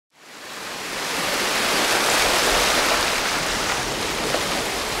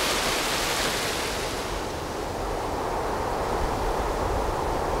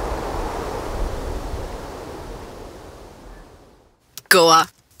Goa.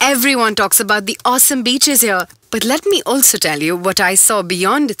 Everyone talks about the awesome beaches here. But let me also tell you what I saw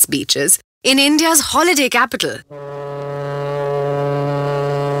beyond its beaches in India's holiday capital.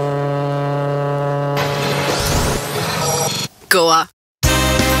 Goa.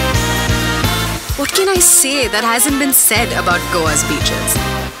 What can I say that hasn't been said about Goa's beaches?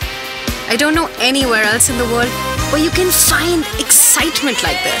 I don't know anywhere else in the world where you can find excitement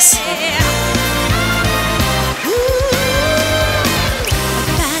like this.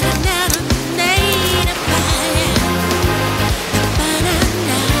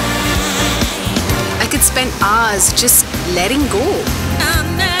 I could spend hours just letting go.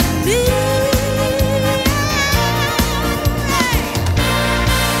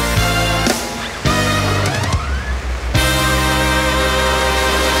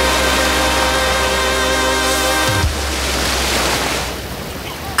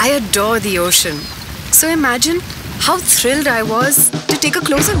 I adore the ocean. So imagine how thrilled I was to take a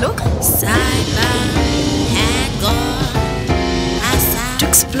closer look. To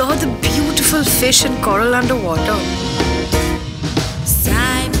explore the beautiful fish and coral underwater.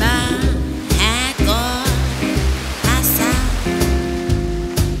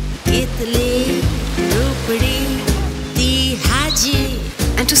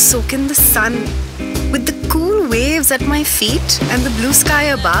 And to soak in the sun with the cool waves at my feet and the blue sky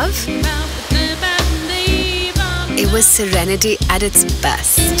above. It was serenity at its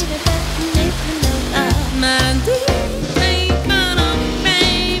best.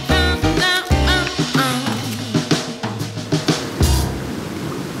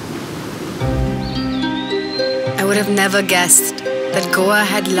 I would have never guessed that Goa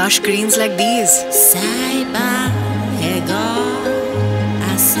had lush greens like these.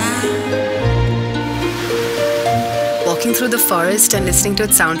 Walking through the forest and listening to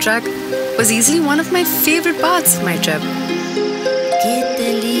its soundtrack was easily one of my favorite parts of my trip.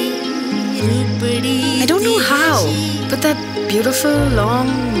 I don't know how, but that beautiful,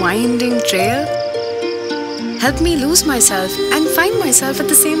 long, winding trail helped me lose myself and find myself at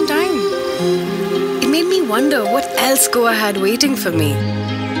the same time. It made me wonder what else Goa had waiting for me.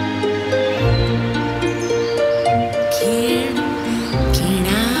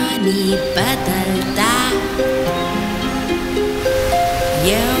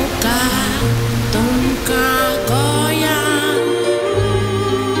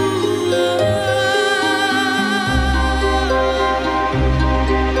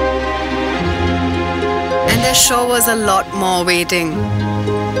 And there sure was a lot more waiting.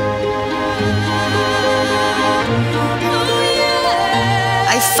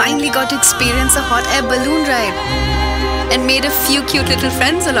 I finally got to experience a hot air balloon ride and made a few cute little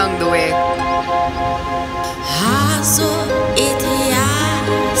friends along the way.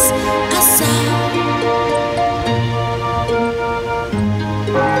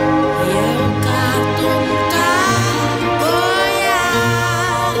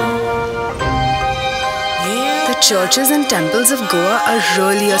 The churches and temples of Goa are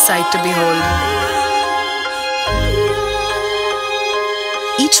really a sight to behold.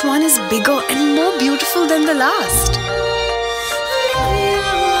 Each one is bigger and more beautiful than the last.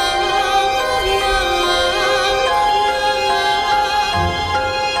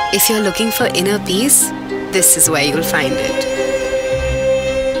 If you're looking for inner peace, this is where you'll find it.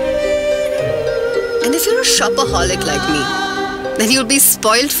 And if you're a shopaholic like me, then you'll be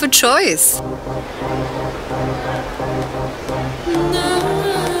spoiled for choice.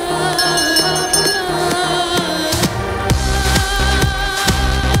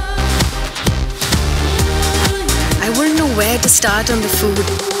 I wouldn't know where to start on the food.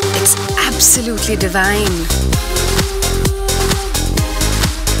 It's absolutely divine.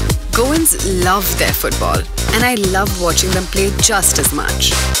 Goans love their football, and I love watching them play just as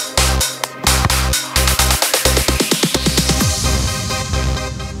much.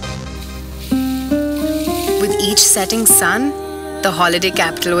 With each setting sun, the holiday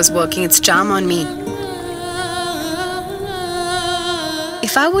capital was working its charm on me.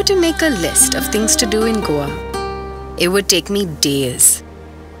 If I were to make a list of things to do in Goa, it would take me days.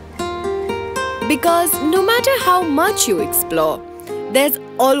 Because no matter how much you explore, there's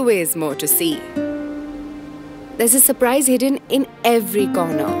always more to see. There's a surprise hidden in every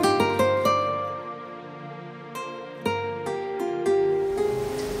corner.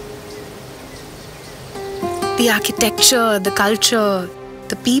 The architecture, the culture,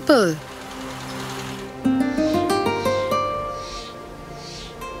 the people.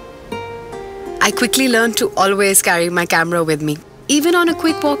 I quickly learned to always carry my camera with me, even on a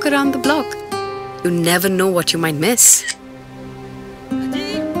quick walk around the block. You never know what you might miss.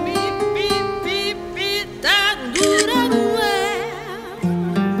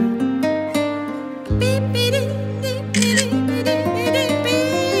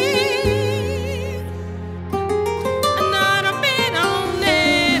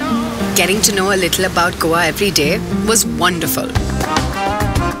 getting to know a little about Goa every day was wonderful.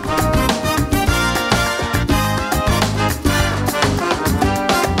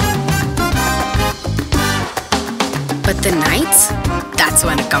 But the nights, that's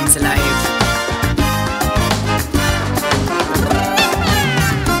when it comes alive.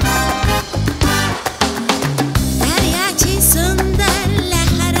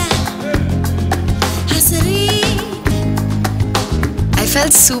 I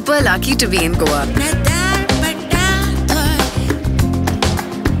felt super lucky to be in Goa.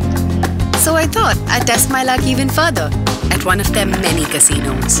 So I thought I'd test my luck even further at one of their many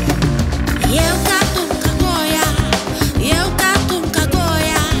casinos.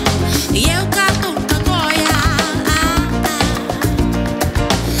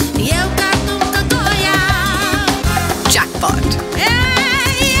 Jackpot!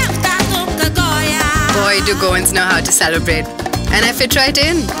 Boy, do Goans know how to celebrate. And I fit right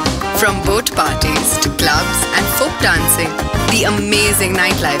in. From boat parties to clubs and folk dancing, the amazing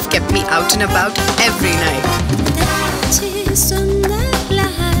nightlife kept me out and about every night.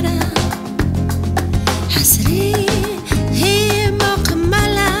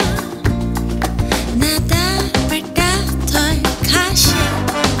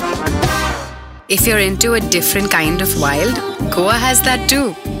 If you're into a different kind of wild, Goa has that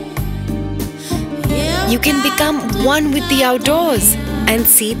too. You can become one with the outdoors and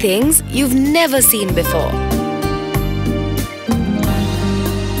see things you've never seen before.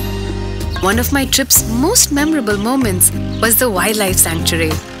 One of my trip's most memorable moments was the wildlife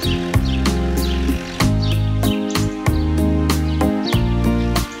sanctuary.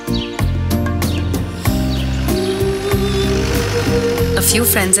 A few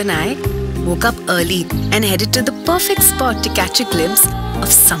friends and I woke up early and headed to the perfect spot to catch a glimpse of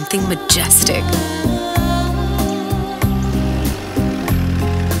something majestic.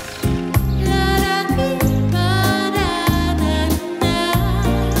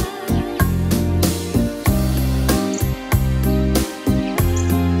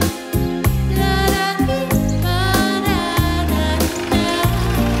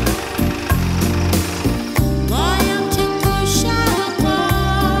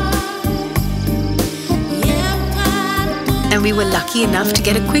 And we were lucky enough to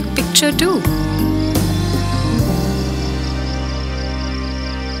get a quick picture too.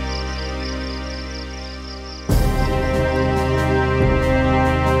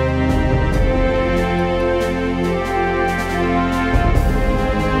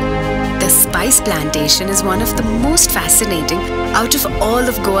 The spice plantation is one of the most fascinating out of all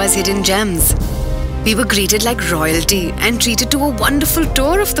of Goa's hidden gems. We were greeted like royalty and treated to a wonderful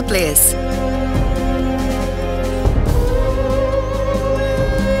tour of the place.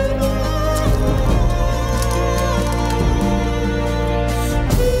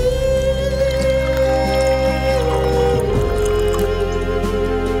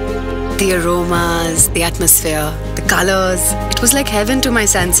 The aromas, the atmosphere, the colors, it was like heaven to my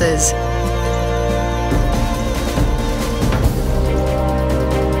senses.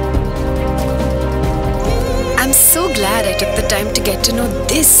 I'm so glad I took the time to get to know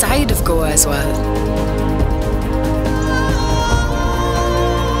this side of Goa as well.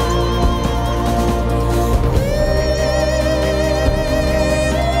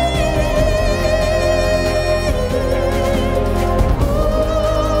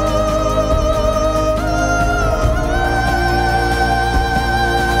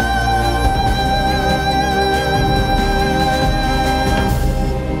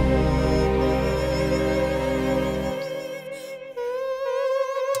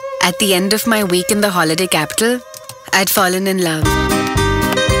 At the end of my week in the holiday capital, I'd fallen in love.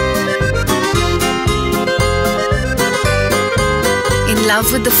 In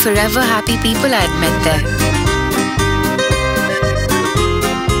love with the forever happy people I'd met there.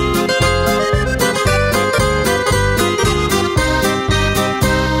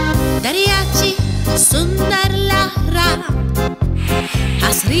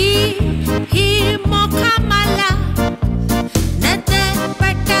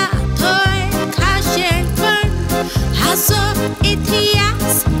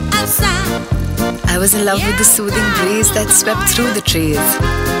 I was in love with the soothing breeze that swept through the trees.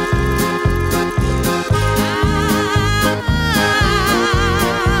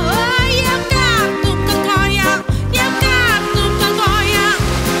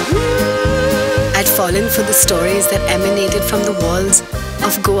 I'd fallen for the stories that emanated from the walls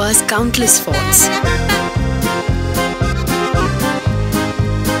of Goa's countless forts.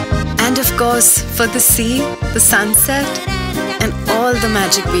 And of course, for the sea, the sunset, and all the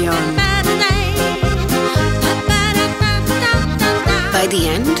magic beyond. By the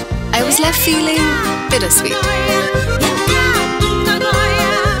end, I was left feeling bittersweet.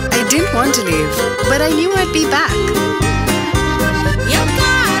 I didn't want to leave, but I knew I'd be back.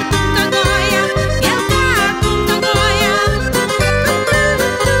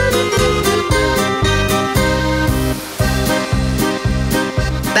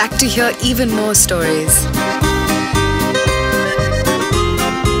 Back to hear even more stories.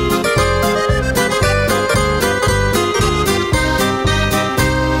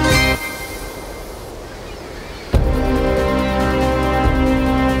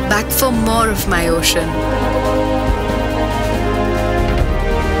 Back for more of my ocean.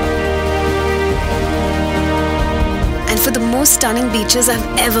 And for the most stunning beaches I've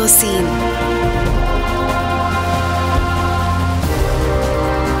ever seen.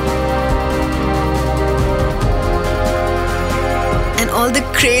 And all the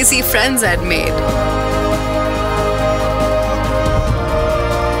crazy friends I'd made.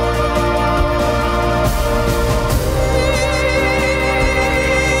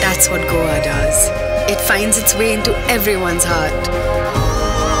 That's what Goa does. It finds its way into everyone's heart.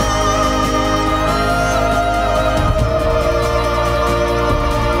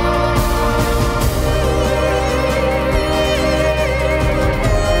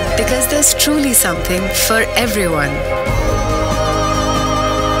 Because there's truly something for everyone.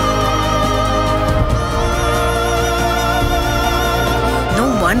 No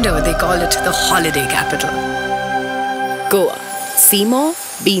wonder they call it the holiday capital. Goa. See more,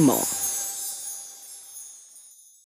 be more.